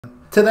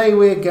Today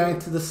we're going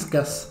to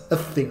discuss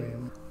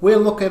Ethereum. We'll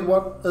look at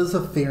what is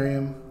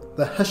Ethereum,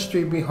 the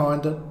history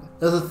behind it.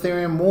 Is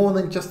Ethereum more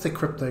than just a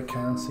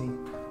cryptocurrency?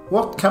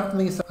 What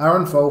companies are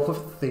involved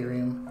with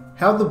Ethereum?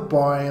 How to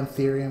buy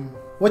Ethereum?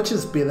 Which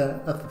is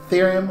better,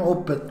 Ethereum or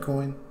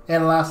Bitcoin?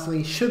 And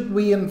lastly, should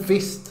we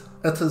invest?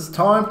 It is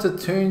time to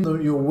turn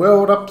your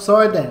world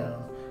upside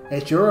down,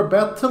 as you're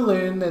about to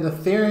learn that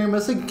Ethereum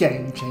is a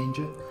game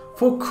changer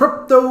for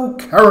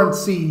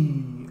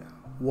cryptocurrency.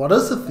 What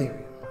is Ethereum?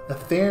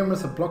 Ethereum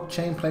is a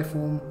blockchain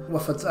platform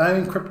with its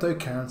own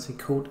cryptocurrency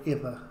called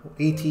Ether, or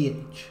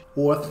ETH,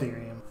 or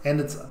Ethereum, and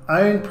its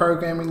own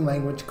programming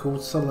language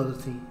called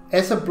Solidity.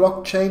 As a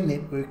blockchain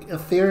network,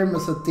 Ethereum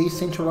is a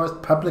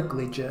decentralized public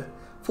ledger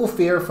for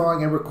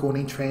verifying and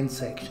recording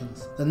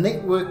transactions. The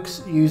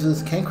network's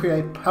users can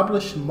create,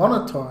 publish,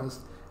 monetize,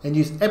 and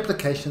use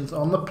applications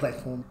on the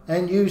platform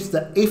and use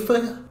the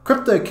Ether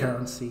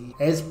cryptocurrency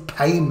as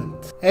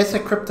payment. As a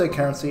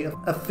cryptocurrency,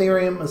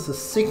 Ethereum is the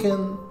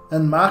second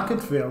in market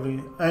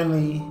value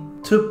only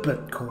to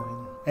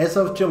Bitcoin as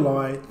of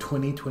July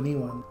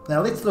 2021.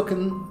 Now let's look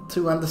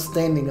into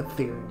understanding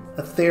Ethereum.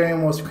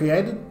 Ethereum was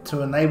created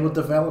to enable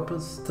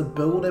developers to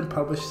build and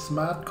publish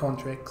smart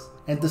contracts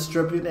and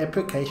distribute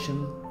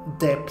application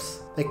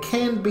dApps that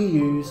can be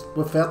used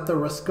without the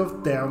risk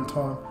of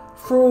downtime,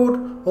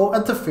 fraud, or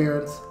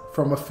interference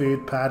from a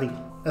third party.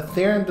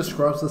 Ethereum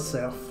describes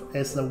itself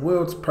as the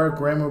world's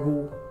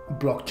programmable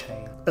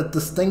blockchain. It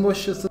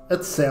distinguishes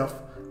itself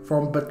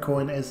from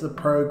Bitcoin as a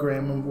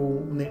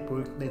programmable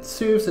network that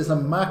serves as a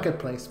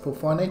marketplace for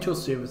financial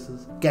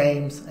services,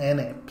 games, and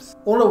apps,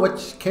 all of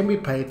which can be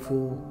paid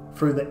for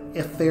through the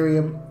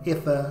Ethereum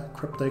Ether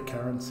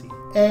cryptocurrency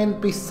and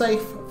be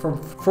safe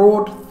from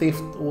fraud,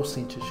 theft, or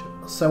censorship.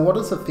 So what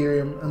is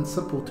Ethereum in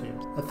simple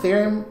terms?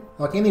 Ethereum,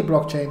 like any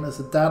blockchain, is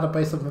a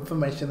database of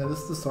information that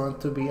is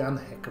designed to be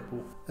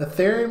unhackable.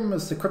 Ethereum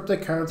is the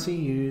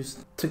cryptocurrency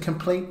used to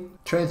complete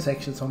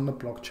transactions on the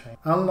blockchain.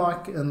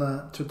 Unlike in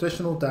a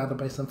traditional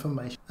database,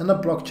 information in a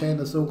blockchain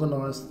is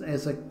organized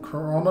as a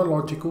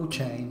chronological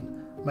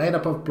chain made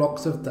up of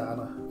blocks of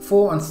data.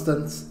 For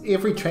instance,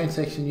 every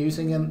transaction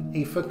using an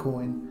Ether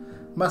coin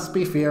must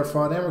be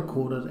verified and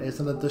recorded as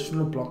an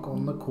additional block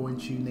on the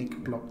coin's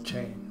unique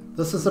blockchain.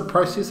 This is a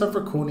process of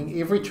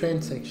recording every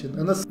transaction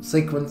in a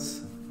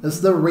sequence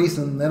is the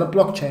reason that a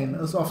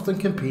blockchain is often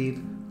compared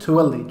to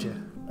a ledger.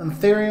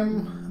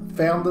 Ethereum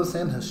founders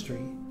and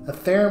history.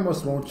 Ethereum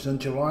was launched in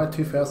July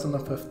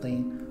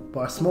 2015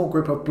 by a small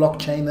group of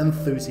blockchain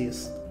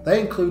enthusiasts. They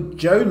include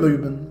Joe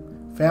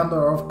Lubin,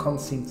 founder of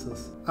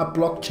Consensus, a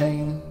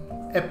blockchain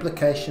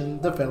application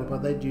developer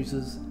that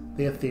uses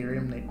the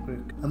Ethereum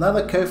network.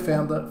 Another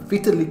co-founder,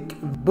 Vitalik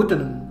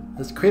Buterin,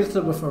 is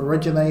credited with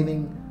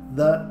originating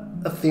the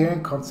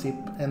Ethereum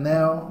concept and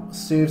now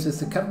serves as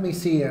the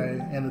company's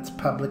CEO and its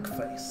public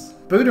face.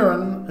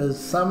 Buterin is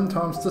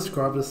sometimes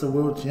described as the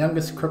world's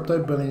youngest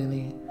crypto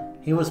billionaire.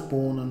 He was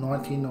born in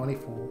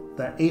 1994.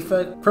 The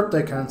Ether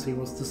cryptocurrency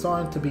was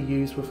designed to be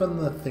used within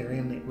the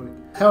Ethereum network.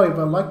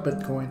 However, like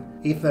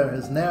Bitcoin, Ether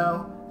is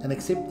now an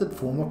accepted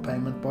form of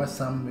payment by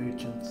some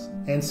merchants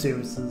and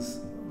services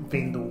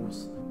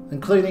vendors,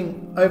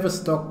 including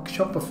Overstock,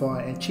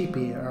 Shopify, and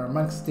Cheapier are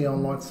amongst the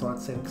online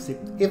sites that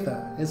accept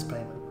Ether as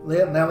payment.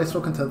 Now let's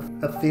look into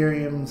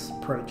Ethereum's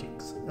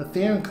projects.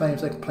 Ethereum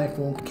claims a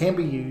platform can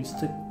be used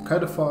to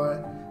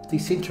codify,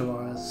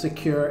 decentralize,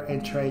 secure,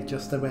 and trade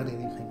just about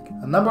anything.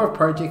 A number of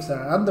projects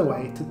are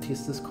underway to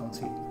test this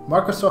concept.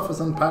 Microsoft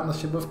is in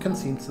partnership with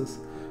Consensus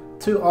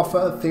to offer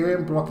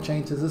Ethereum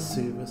blockchains as a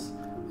service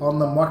on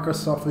the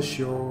Microsoft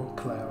Azure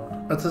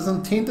cloud. It is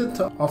intended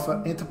to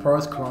offer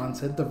enterprise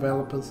clients and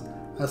developers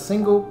a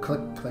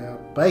single-click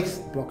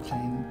cloud-based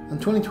blockchain. In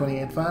 2020,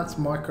 Advanced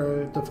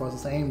Micro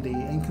Devices AMD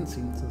and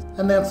Consensus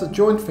announced a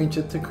joint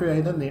venture to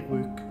create a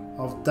network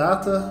of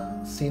data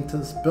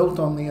centers built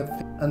on the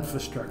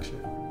infrastructure.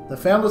 The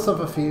founders of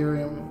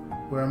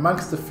Ethereum were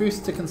amongst the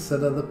first to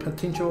consider the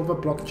potential of a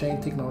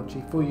blockchain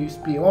technology for use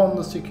beyond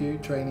the secure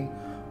trading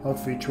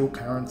of virtual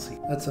currency.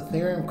 Its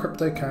Ethereum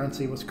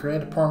cryptocurrency was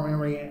created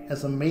primarily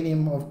as a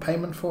medium of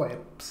payment for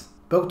apps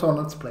built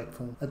on its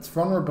platform. Its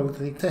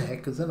vulnerability to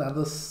hackers and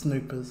other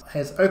snoopers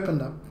has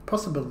opened up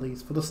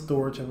possibilities for the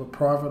storage of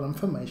private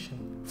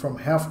information, from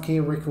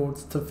healthcare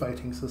records to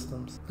voting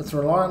systems. Its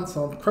reliance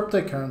on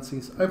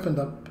cryptocurrencies opened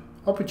up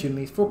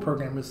opportunities for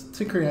programmers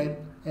to create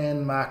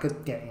and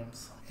market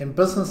games and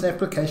business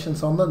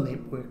applications on the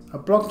network. A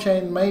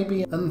blockchain may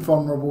be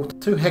invulnerable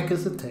to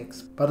hackers'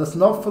 attacks, but it's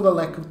not for the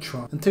lack of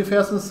trying. In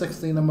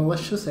 2016, a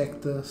malicious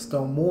actor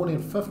stole more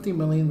than 50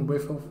 million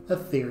worth of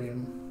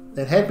Ethereum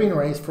that had been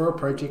raised for a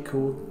project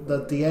called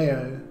the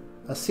DAO,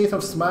 a set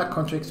of smart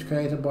contracts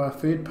created by a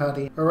third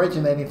party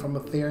originating from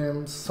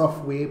Ethereum's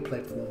software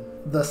platform.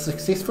 The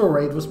successful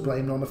raid was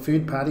blamed on a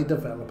third party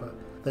developer.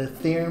 The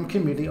Ethereum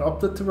community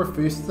opted to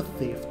reverse the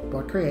theft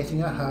by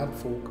creating a hard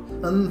fork,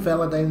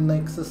 invalidating the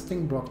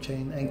existing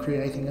blockchain and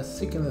creating a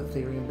second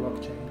Ethereum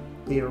blockchain.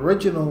 The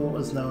original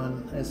is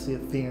known as the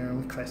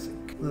Ethereum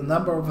Classic. The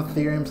number of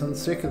Ethereums in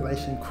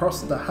circulation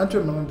crossed the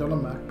 $100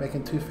 million mark back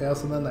in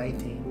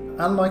 2018.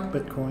 Unlike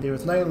Bitcoin, there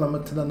is no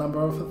limit to the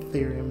number of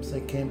Ethereums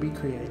that can be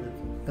created.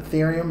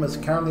 Ethereum is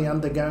currently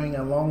undergoing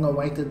a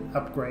long-awaited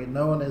upgrade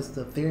known as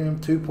the Ethereum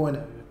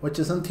 2.0, which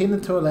is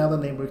intended to allow the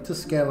network to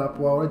scale up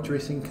while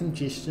addressing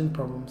congestion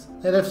problems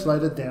that have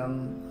slowed it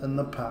down in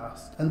the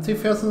past. In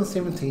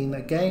 2017,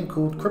 a game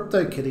called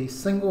CryptoKitties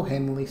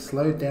single-handedly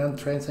slowed down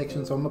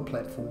transactions on the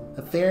platform.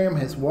 Ethereum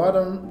has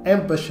wider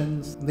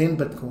ambitions than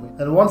Bitcoin.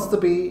 It wants to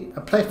be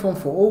a platform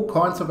for all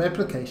kinds of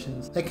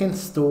applications that can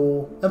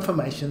store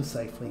information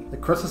safely. The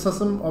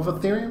criticism of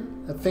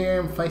Ethereum?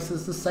 Ethereum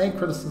faces the same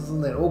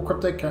criticism that all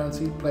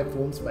cryptocurrency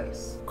platforms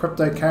face.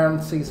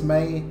 Cryptocurrencies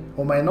may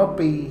or may not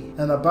be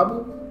in a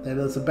bubble that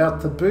is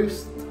about to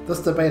burst. This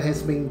debate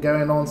has been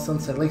going on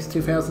since at least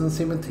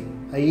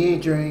 2017, a year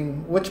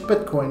during which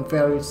Bitcoin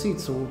value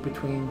seesawed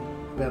between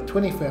about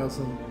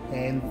 20,000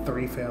 and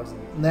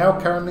 3,000. Now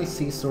currently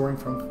seesawing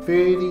from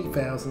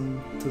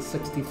 30,000 to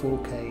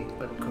 64k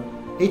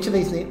Bitcoin. Each of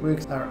these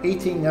networks are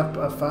eating up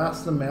a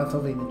vast amount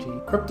of energy.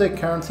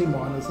 Cryptocurrency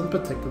miners in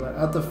particular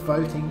are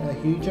devoting a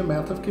huge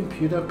amount of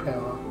computer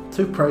power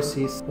to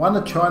process one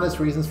of China's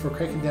reasons for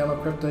cracking down on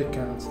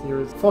cryptocurrency. There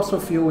is fossil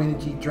fuel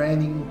energy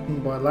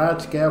draining by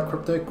large-scale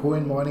crypto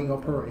coin mining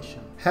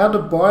operation. How to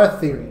buy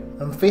Ethereum?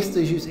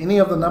 Investors use any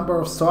of the number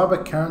of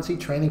cyber currency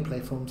trading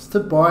platforms to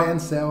buy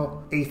and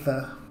sell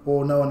Ether,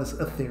 or known as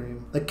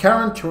Ethereum. The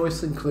current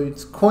choice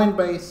includes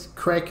Coinbase,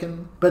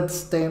 Kraken,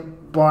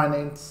 Bitstamp,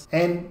 Binance,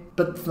 and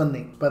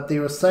Bitfinex, but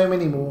there are so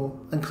many more,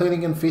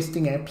 including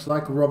investing apps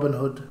like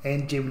Robinhood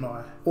and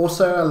Gemini.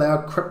 Also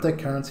allow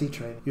cryptocurrency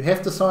trading. You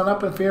have to sign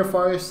up and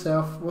verify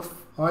yourself with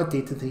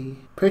identity,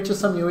 purchase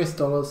some US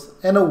dollars,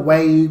 and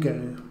away you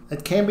go.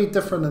 It can be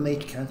different in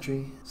each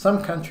country.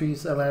 Some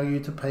countries allow you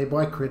to pay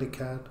by credit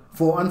card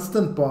for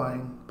instant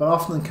buying, but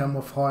often come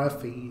with higher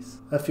fees.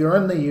 If you're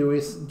in the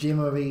US,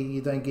 generally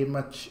you don't get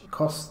much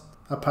cost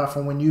apart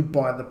from when you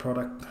buy the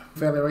product.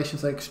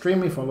 Valuations are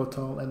extremely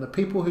volatile, and the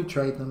people who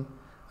trade them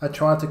are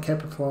trying to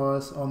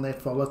capitalize on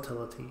that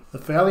volatility. The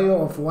value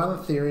of one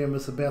Ethereum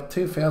is about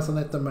 2,000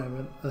 at the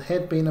moment. It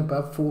had been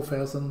above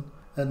 4,000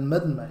 in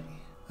mid-May.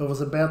 It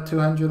was about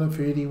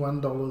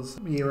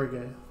 $231 a year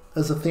ago.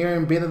 Is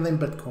Ethereum better than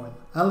Bitcoin?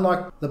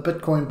 Unlike the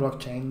Bitcoin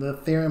blockchain, the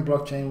Ethereum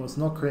blockchain was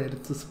not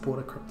created to support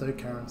a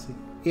cryptocurrency.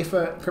 If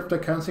a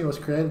cryptocurrency was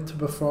created to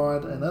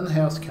provide an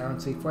in-house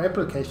currency for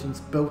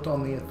applications built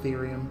on the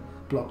Ethereum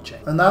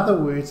blockchain. In other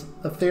words,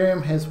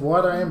 Ethereum has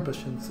wider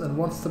ambitions and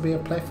wants to be a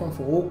platform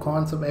for all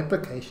kinds of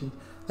applications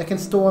that can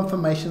store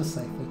information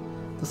safely.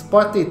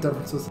 Despite their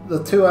differences,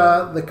 the two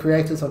are the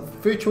creators of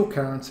virtual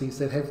currencies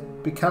that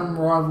have become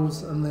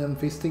rivals in the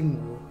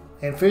investing world.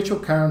 And virtual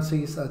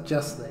currencies are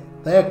just that.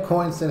 They are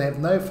coins that have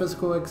no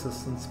physical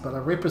existence but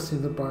are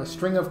represented by a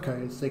string of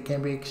codes that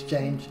can be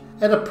exchanged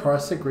at a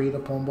price agreed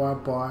upon by a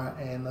buyer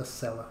and a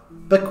seller.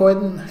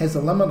 Bitcoin has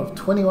a limit of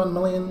 21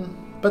 million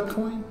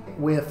Bitcoin,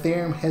 where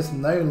Ethereum has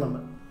no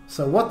limit.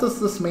 So what does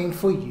this mean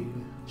for you?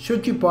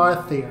 Should you buy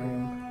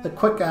Ethereum? The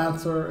quick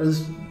answer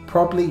is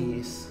probably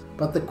yes,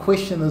 but the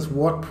question is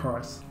what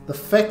price? The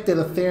fact that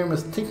Ethereum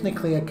is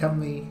technically a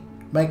company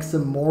makes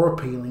them more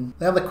appealing.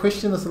 Now the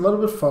question is a little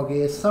bit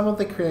foggy, as some of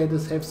the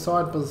creators have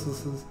side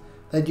businesses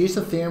that use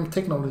Ethereum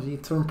technology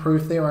to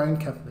improve their own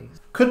companies.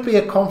 Could be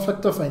a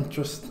conflict of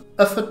interest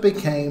if it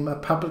became a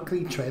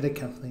publicly traded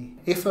company.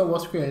 Ether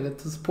was created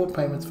to support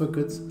payments for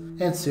goods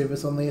and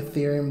service on the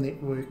Ethereum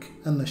network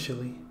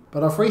initially,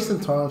 but of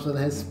recent times it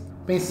has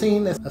been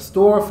seen as a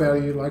store of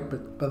value like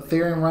Bitcoin, but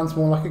Ethereum runs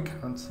more like a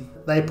currency.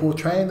 They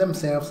portray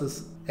themselves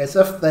as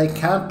if they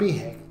can't be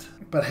hacked,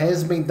 but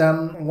has been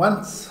done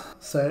once,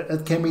 so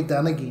it can be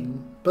done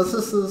again.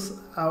 Businesses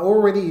are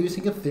already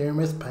using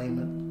Ethereum as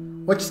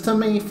payment, which to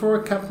me for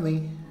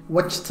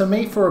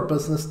a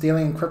business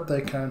dealing in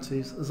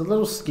cryptocurrencies is a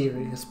little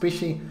scary,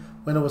 especially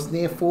when it was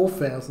near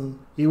 4,000.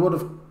 You would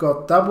have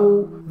got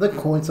double the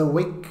coins a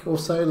week or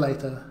so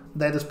later.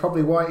 That is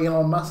probably why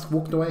Elon Musk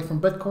walked away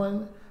from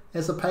Bitcoin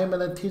as a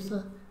payment at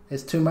Tesla.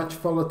 There's too much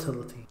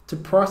volatility. To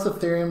price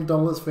Ethereum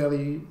dollars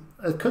value,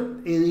 it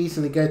could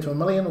easily go to $1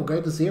 million or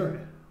go to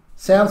zero.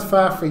 Sounds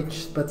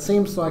far-fetched, but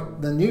seems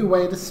like the new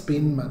way to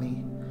spend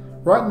money.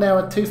 Right now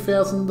a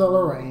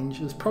 $2,000 range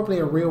is probably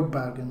a real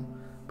bargain,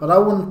 but I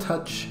wouldn't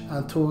touch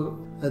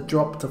until it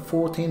dropped to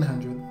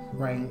 $1,400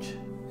 range.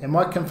 And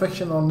my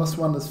conviction on this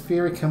one is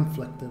very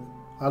conflicted.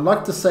 I'd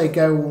like to say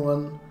go all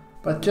in,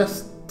 but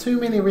just too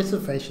many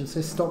reservations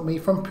has stopped me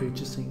from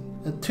purchasing.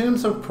 In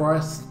terms of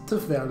price to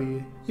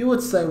value, you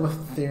would say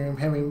with Ethereum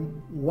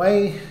having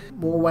way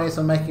more ways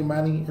of making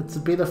money, it's a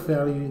better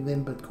value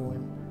than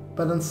Bitcoin.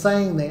 But in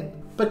saying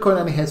that, Bitcoin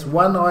only has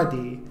one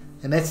idea,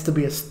 and that's to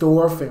be a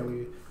store of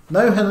value.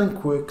 No hidden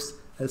quirks,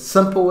 as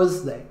simple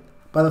as that.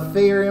 But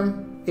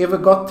Ethereum ever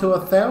got to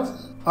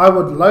 1,000? I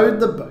would load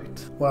the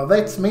boat. Well,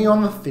 that's me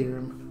on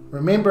Ethereum.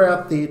 Remember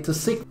out there to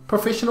seek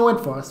professional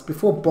advice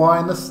before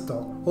buying a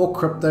stock or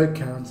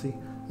cryptocurrency.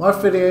 My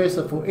videos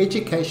are for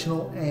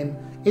educational and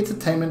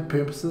entertainment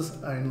purposes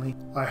only.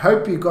 I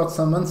hope you got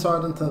some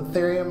insight into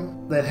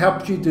Ethereum that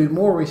helped you do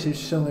more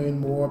research to learn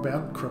more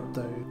about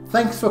crypto.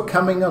 Thanks for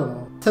coming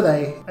along.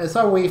 today as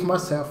I weave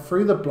myself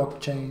through the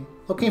blockchain,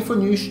 looking for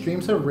new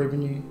streams of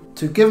revenue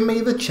to give me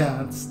the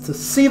chance to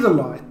see the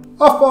light.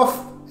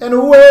 Off, and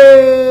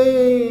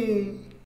away!